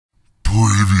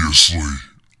Previously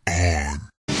on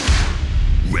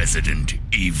Resident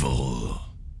Evil.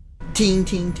 Ting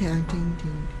ting tang ting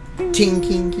ting ting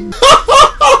ting ting.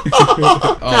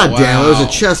 Oh, God damn! There's a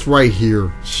chest right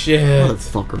here. Shit.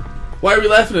 Motherfucker. Why are we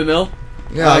laughing at Nil?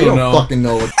 Yeah, you don't fucking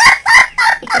know it.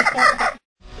 Yeah,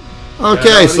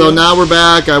 Okay, so now we're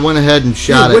back. I went ahead and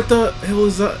shot Dude, it. what the hell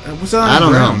is that? What's that on I the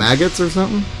don't know, ground? maggots or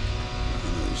something?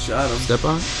 Shot him. Step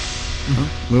on? Huh?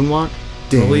 Moonwalk?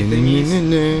 Holy thingies?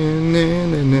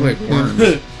 Wait,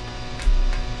 worms.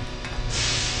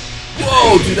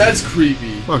 Whoa, dude, that's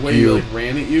creepy. Fuck the way you. he like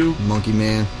ran at you. Monkey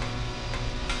man.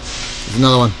 There's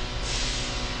another one.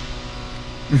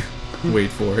 Wait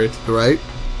for it. Right?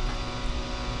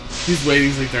 He's waiting.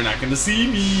 He's like, they're not gonna see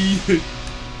me.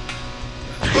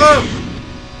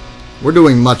 We're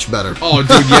doing much better. Oh,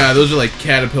 dude, yeah, those are like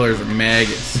caterpillars or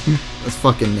maggots. That's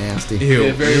fucking nasty. Ew. They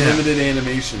have very yeah. limited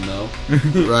animation though.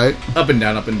 Right? Up and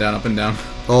down, up and down, up and down.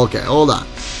 Okay, hold on.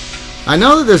 I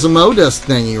know that there's a modus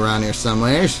thingy around here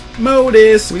somewhere.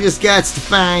 Modus. We just got to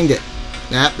find it.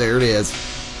 Yep, there it is.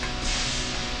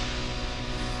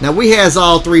 Now we has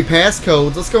all three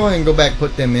passcodes. Let's go ahead and go back and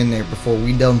put them in there before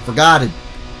we done forgot it.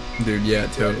 Dude, yeah,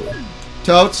 totally.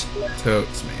 Totes,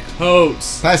 Totes, man.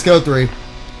 Totes. passcode 3.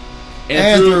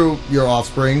 And through through your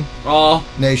offspring, all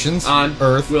nations, on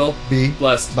earth, will be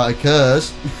blessed.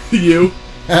 because You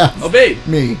obeyed.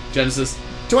 me. Genesis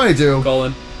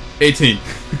 22. 18.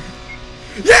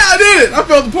 Yeah, I did it! I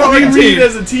felt the part We like a read team.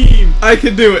 as a team. I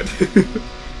could do it.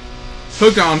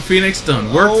 Hook on, Phoenix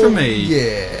done. Worked for me.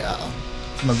 Yeah.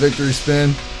 It's my victory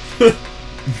spin.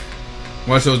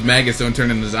 Watch those maggots don't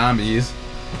turn into zombies.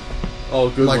 Oh,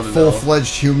 good Like one to know.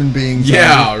 full-fledged human beings.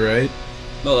 Yeah, right?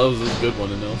 No, that was a good one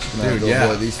to know. Now Dude, go yeah.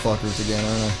 avoid these fuckers again,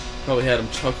 aren't I? Probably had them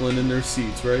chuckling in their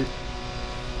seats, right?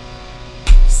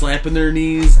 Slapping their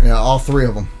knees. Yeah, all three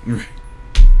of them.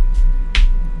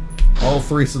 All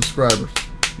 3 subscribers.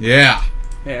 Yeah.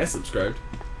 Hey, I subscribed.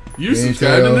 You Me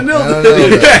subscribed too. and the I Nil. know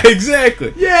that. Yeah,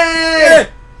 exactly. Yeah.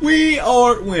 We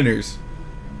are winners.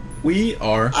 We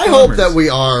are I hope farmers. that we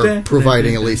are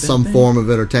providing at least some form of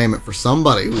entertainment for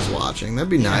somebody who's watching. That'd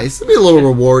be nice. It'd be a little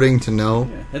rewarding to know.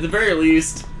 Yeah. At the very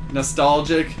least,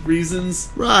 nostalgic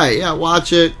reasons. Right, yeah,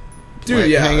 watch it. Dude, like,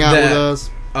 yeah, hang out that- with us.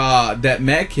 That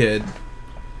Matt kid.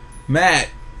 Matt.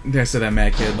 I said that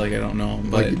Matt kid like I don't know him,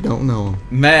 but Like you don't know him.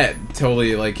 Matt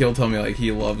totally like he'll tell me like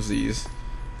he loves these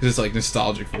because it's like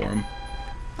nostalgic for him.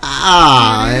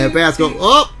 Ah, yeah, passcode.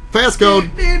 Oh,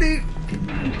 passcode.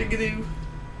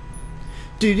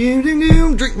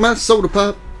 Drink my soda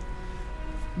pop.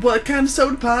 What kind of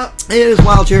soda pop? It is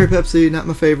wild cherry Pepsi, not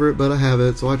my favorite, but I have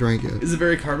it, so I drank it. Is it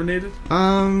very carbonated?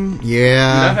 Yeah. Dude,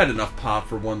 I've had enough pop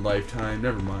for one lifetime.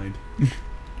 Never mind.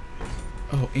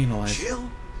 Oh, analyze. Jill?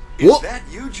 Is Whoop. that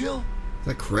you, Jill? Is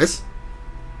that Chris?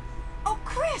 Oh,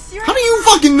 Chris, you're... How do you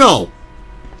fucking know?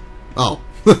 Oh.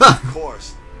 Of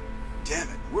course. Damn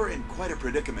it, we're in quite a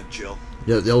predicament, Jill.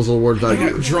 Yeah, those little words I I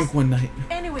got use. drunk one night.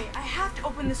 Anyway, I have to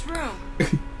open this room.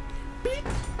 Bink,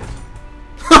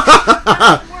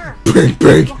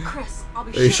 bink. Well, Chris, I'll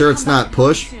be Are you to sure come it's back not and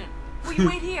push? help you soon. Will you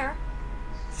wait here?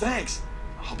 Thanks.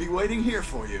 I'll be waiting here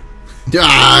for you.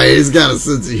 Ah, he's got a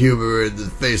sense of humor in the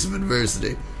face of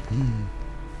adversity.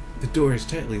 The door is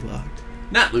tightly locked.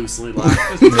 Not loosely locked.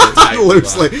 It's pretty tightly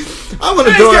Loosely. locked. I'm gonna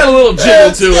It's do it. got a little jiggle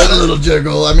It's to got it. a little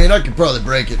jiggle. I mean, I could probably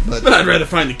break it, but But I'd rather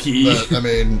find the key. I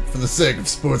mean, for the sake of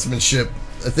sportsmanship,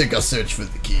 I think I'll search for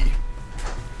the key.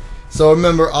 So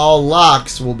remember, all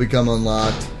locks will become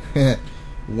unlocked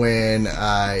when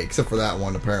except for that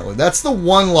one, apparently. That's the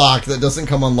one lock that doesn't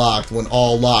come unlocked when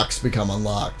all locks become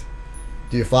unlocked.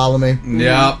 Do you follow me?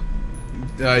 Yeah,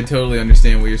 I totally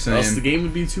understand what you're Or else the saying. game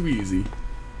would be too easy.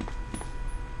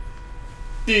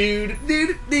 Dude,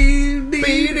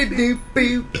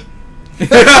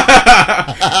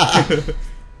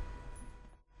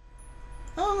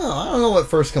 I don't know what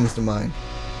first comes to mind.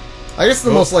 I guess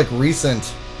the most, like,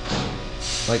 recent...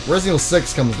 Like, Resident Evil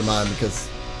 6 comes to mind because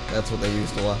that's what they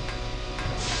used a lot.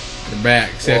 They're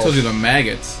back. See, I told you the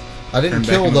maggots. I didn't Turn back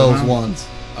kill into the those mountain. ones.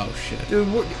 Oh shit.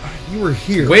 Dude, what, you were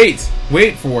here. Wait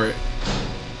for it.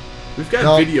 we've got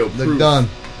No, video they're proof. done.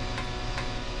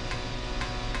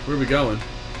 Where are we going?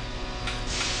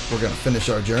 We're gonna finish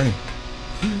our journey.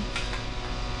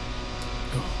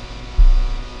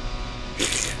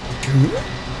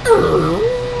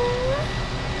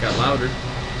 Got louder.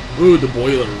 Ooh, the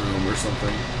boiler room or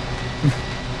something.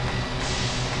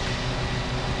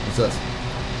 What's this?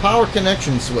 Power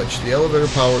connection switch. The elevator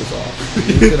power is off.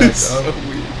 It's so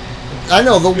weird. I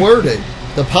know the wording.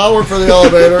 The power for the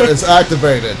elevator is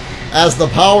activated as the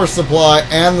power supply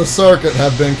and the circuit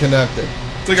have been connected.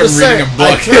 It's like Just I'm saying, reading a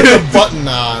I book. turned the button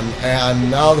on, and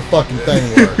now the fucking thing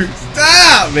works.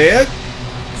 Stop, man.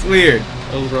 It's weird.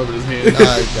 I was rubbing his hand.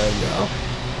 There you go.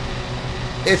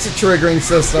 It's a triggering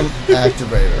system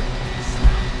activator.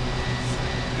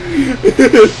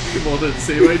 Well, that's the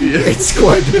same idea. It's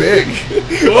quite big.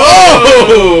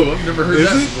 Whoa! I've never heard Is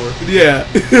that it? before. Yeah.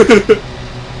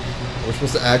 We're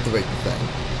supposed to activate the thing.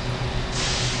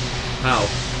 How?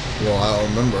 Well, I don't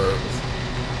remember.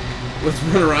 Let's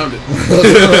run around it.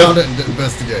 Let's run around it and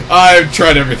investigate. I've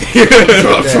tried everything.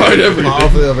 I've tried everything. Power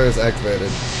of the elevator is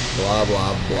activated. Blah,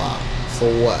 blah, blah. So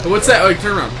what? What's that? Like,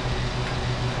 turn around.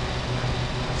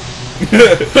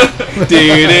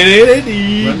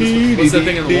 What's that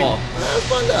thing on the wall? Let's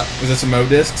find out. Was that some Mo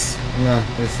discs? No,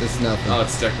 it's nothing. Oh,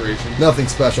 it's decoration. Nothing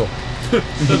special.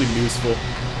 Nothing useful.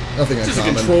 Nothing Just a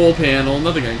uncommon. control panel.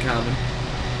 Nothing uncommon.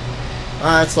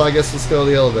 Alright, so I guess let's go to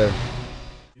the elevator.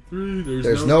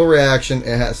 There's no reaction.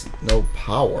 It has no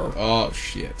power. Oh,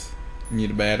 shit.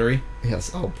 Need a battery?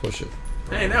 Yes, I'll push it.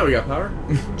 Hey, now we got power.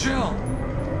 Jill!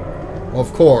 Well,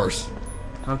 of course.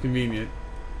 How convenient.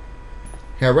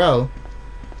 Hello.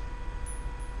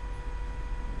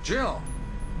 Jill!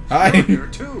 Hi. You're here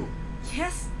too.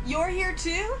 Yes, you're here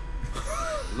too?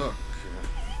 Look,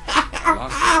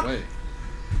 lost your way.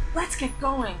 Let's get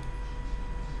going.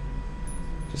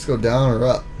 Just go down or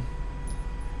up.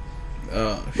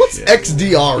 Oh, What's shit.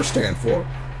 XDR stand for?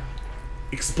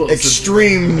 Explosive.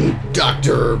 Extreme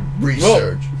Doctor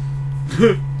Research.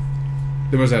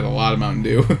 They must have had a lot of Mountain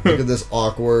Dew. Look at this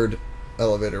awkward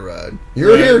elevator ride.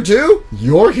 You're here too?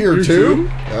 You're here You're too?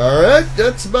 too? Alright,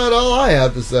 that's about all I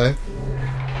have to say.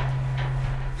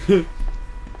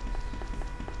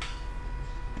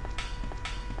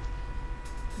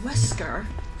 Wesker,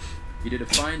 You did a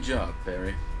fine job,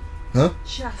 Barry. Huh?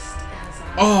 just as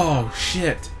I... Oh,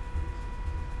 shit.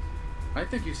 I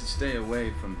think you should stay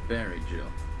away from Barry, Jill.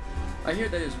 I hear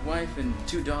that his wife and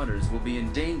 2 daughters will be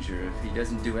in danger if he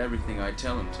doesn't do everything I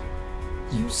tell him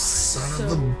to. You son so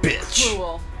of a bitch.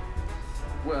 cruel.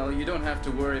 Well, you don't have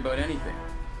to worry about anything,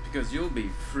 because you'll be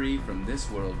free from this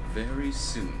world very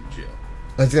soon, Jill.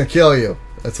 That's gonna kill you.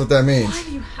 That's what that Why means.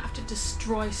 do you have to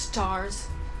destroy stars?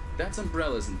 That's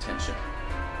Umbrella's intention.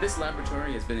 This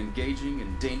laboratory has been engaging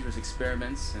in dangerous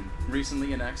experiments, and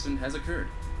recently an accident has occurred.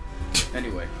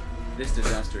 Anyway, this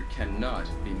disaster cannot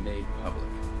be made public.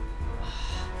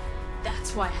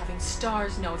 That's why having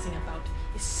stars nosing about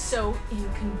is so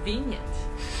inconvenient.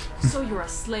 So you're a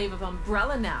slave of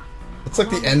Umbrella now. It's like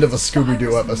the along end of a with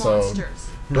Scooby-Doo virus episode. monsters.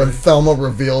 When Thelma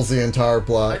reveals the entire I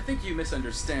plot. think you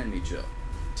misunderstand me, Jill.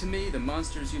 To me, the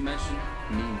monsters you mentioned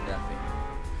mean nothing.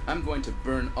 I'm going to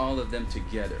burn all of them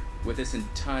together with this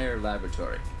entire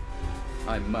laboratory.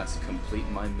 I must complete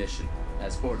my mission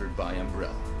as ordered by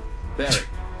Umbrella. Barry,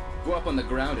 go up on the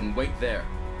ground and wait there.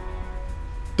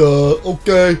 Duh,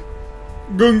 okay.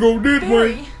 Gonna go this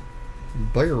Barry,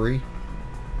 Barry.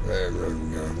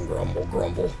 Grumble,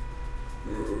 grumble.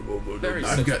 Barry's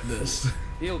I've such got a this. fool.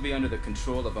 He'll be under the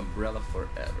control of Umbrella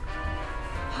forever.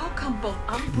 how come both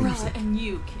Umbrella and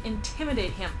you can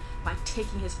intimidate him by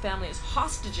taking his family as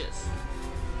hostages?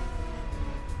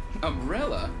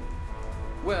 Umbrella?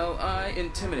 Well, I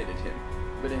intimidated him,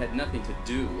 but it had nothing to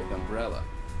do with Umbrella.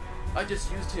 I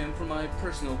just used him for my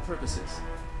personal purposes,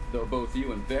 though both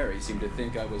you and Barry seem to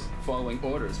think I was following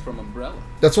orders from Umbrella.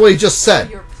 That's what he just said.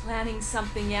 You're planning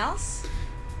something else?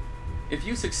 If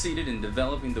you succeeded in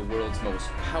developing the world's most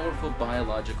powerful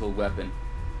biological weapon,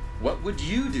 what would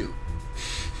you do?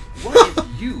 What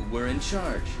if you were in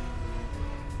charge?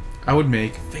 I would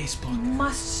make You Facebook.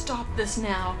 must stop this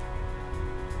now.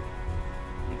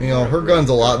 You know, her gun's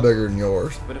a lot bigger than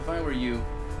yours. But if I were you,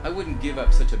 I wouldn't give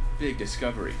up such a big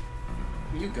discovery.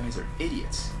 You guys are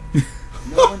idiots. No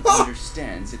one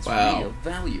understands its Wow. real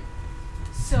value.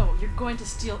 So, you're going to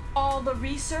steal all the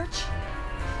research?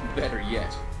 Better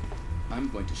yet, I'm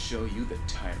going to show you the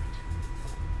tyrant.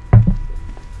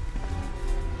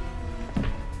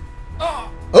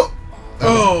 Oh!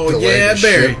 Oh, Delayed yeah, the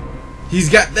Barry. ship. He's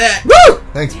got that. Woo!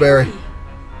 Thanks, Barry.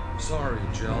 Sorry,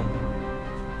 Jill.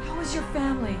 How is your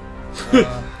family?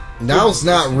 Now's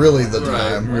not really the Right.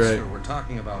 time. Wesker, we're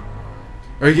talking about.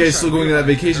 Are you guys still going to that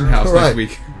vacation house Right. next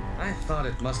week? I thought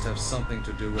it must have something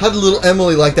to do with. How did little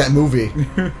Emily like that movie?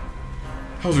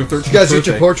 How's your 13th You guys get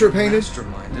your birthday? portrait painted?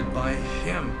 Masterminded by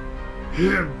him. It's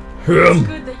Him.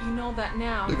 good that you know that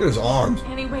now. Look at his arms.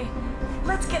 Anyway,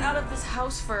 let's get out of this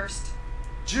house first.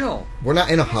 Jill, We're not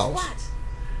in a Guess house. what?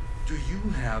 do you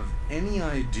have any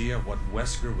idea what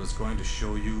Wesker was going to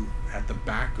show you at the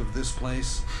back of this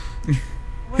place? His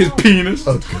Well, penis? he was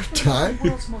A good talking time? about the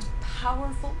world's most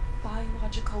powerful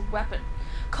biological weapon,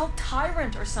 called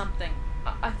Tyrant or something.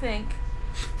 I think.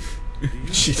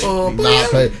 She's not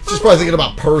paying. She's probably thinking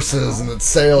about purses and the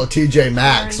sale at TJ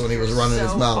Maxx when he was running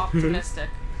his mouth. Optimistic.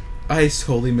 Ice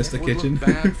Holy Mr. It would Kitchen. look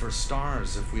bad for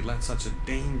stars if we let such a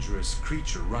dangerous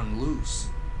creature run loose.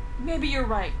 Maybe you're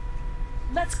right.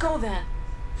 Let's go then.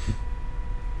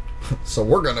 So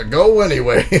we're gonna go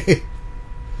anyway.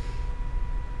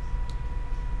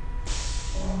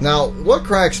 Now, what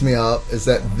cracks me up is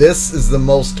that this is the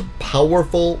most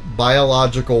powerful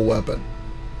biological weapon.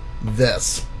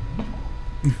 This.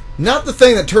 Not the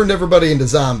thing that turned everybody into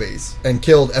zombies and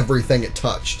killed everything it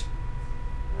touched.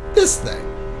 This thing.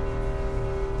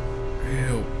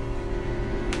 Ew.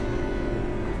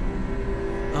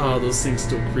 Oh, those things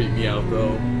still creep me out,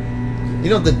 though. You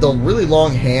know, the really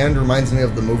long hand reminds me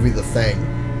of the movie The Thing.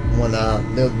 When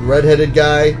the redheaded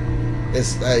guy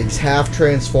is he's half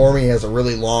transforming, he has a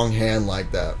really long hand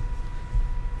like that.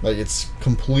 Like, it's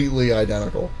completely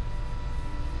identical.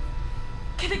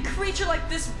 Can a creature like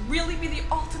this really be the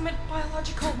ultimate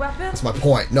biological weapon? That's my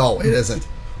point. No, it isn't.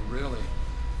 Really?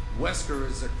 Wesker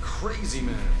is a crazy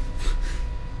man.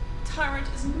 Tyrant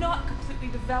is not completely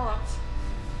developed.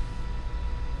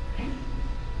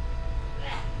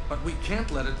 But we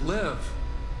can't let it live.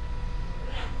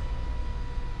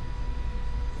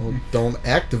 Well, don't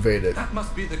activate it. That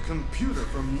must be the computer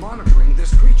for monitoring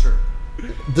this creature.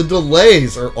 The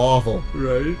delays are awful.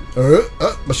 Right?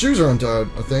 My shoes are untied,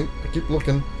 I think. I keep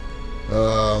looking.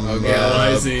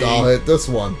 Analyzing. I'll hit this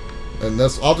one. And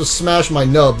this, I'll just smash my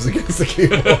nubs against the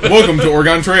keyboard. Welcome to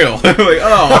Oregon Trail. Like,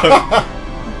 oh.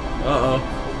 Uh-oh.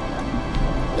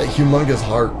 That humongous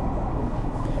heart.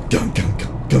 Gunk, gunk,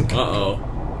 gunk, gunk. Uh-oh.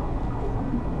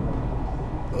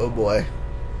 Oh boy.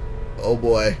 Oh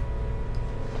boy.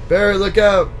 Barry, look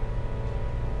out!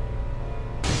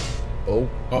 Oh,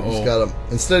 he's got him.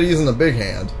 Instead of using the big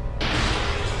hand.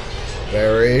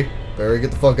 Barry, get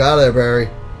the fuck out of there, Barry.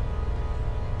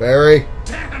 Barry.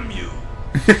 Damn you!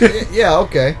 Yeah,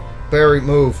 okay. Barry,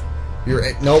 move.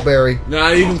 No, Barry.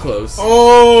 Not even close.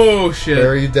 Oh, shit.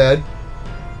 Barry, you dead?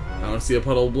 I don't see a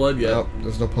puddle of blood yet. Nope,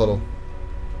 there's no puddle.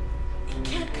 It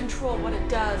can't control what it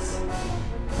does.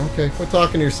 Okay, quit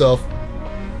talking to yourself.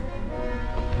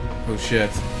 Oh,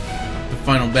 shit. The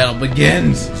final battle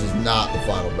begins. This is not the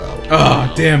final battle.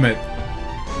 Oh, damn it.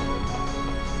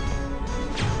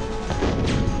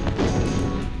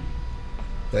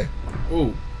 Hey.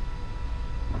 Ooh.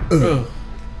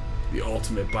 The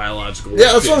ultimate biological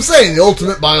Yeah, that's what I'm weapon. saying. The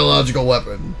ultimate biological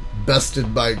weapon.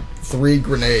 Bested by 3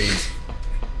 grenades.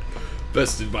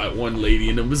 Bested by one lady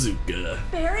in a bazooka.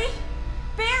 Barry?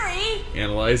 Barry?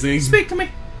 Analyzing. Speak to me.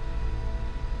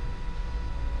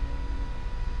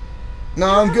 No,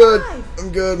 I'm good.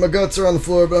 I'm good. My guts are on the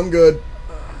floor, but I'm good.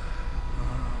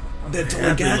 That's all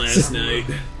I got last night.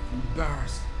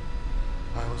 Embarrassed.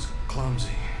 I was clumsy.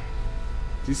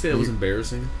 Did you say that was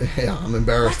embarrassing? Yeah, I'm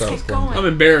embarrassed. Let's I was get going. going. I'm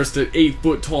embarrassed that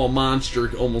 8-foot-tall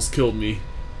monster almost killed me.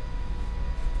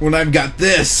 When I've got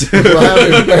this. I'm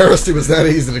embarrassed it was that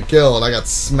easy to kill, and I got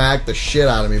smacked the shit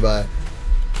out of me by it.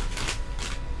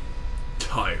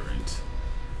 Tyrant.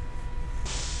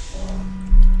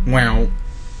 Wow.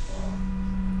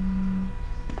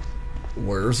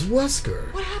 Where's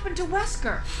Wesker? What happened to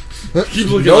Wesker? Keep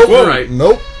looking Nope. left and right.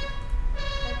 Nope.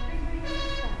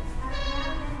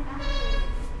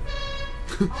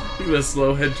 Look at that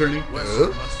slow head turning.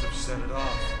 Wesker must have set it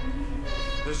off.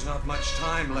 There's not much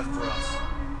time left for us.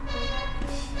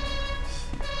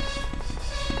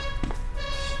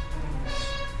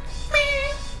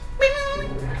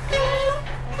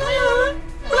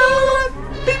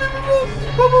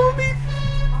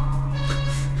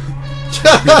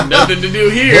 Nothing to do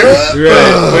here.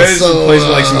 Right. Where's So, the place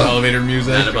with, like, some elevator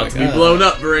music? Not about to be Like, blown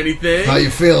up or anything. How you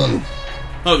feeling?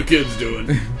 How the kids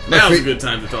doing? Now's a good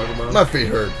time to talk about. My feet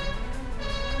hurt.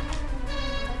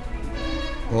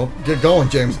 Well, get going,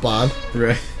 James Bond.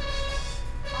 Right.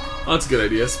 Oh, that's a good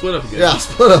idea. Split up again. Yeah,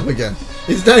 split up again.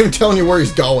 He's not even telling you where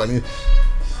he's going.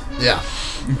 Yeah,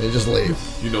 they just leave.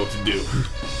 You know what to do.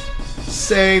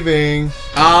 Saving.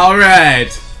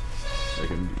 Alright.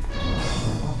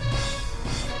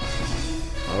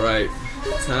 Alright.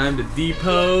 Time to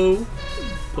depot.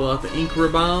 Pull out the ink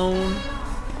ribbon.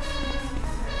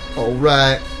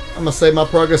 Alright, I'm gonna save my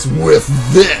progress with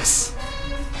this.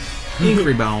 Ink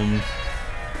rebound.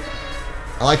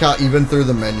 I like how even through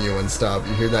the menu and stuff,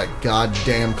 you hear that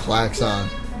goddamn klaxon.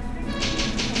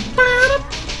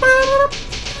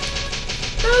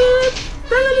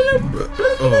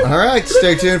 Alright,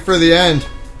 stay tuned for the end.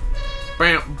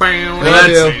 Well,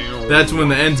 that's when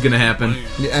the end's gonna happen.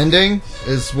 The ending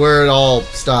is where it all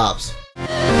stops.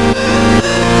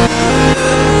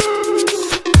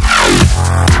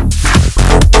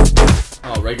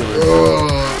 Oh, regular. Ugh.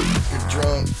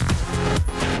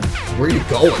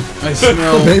 I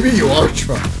smell. Maybe you are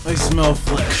drunk. I smell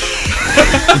flesh.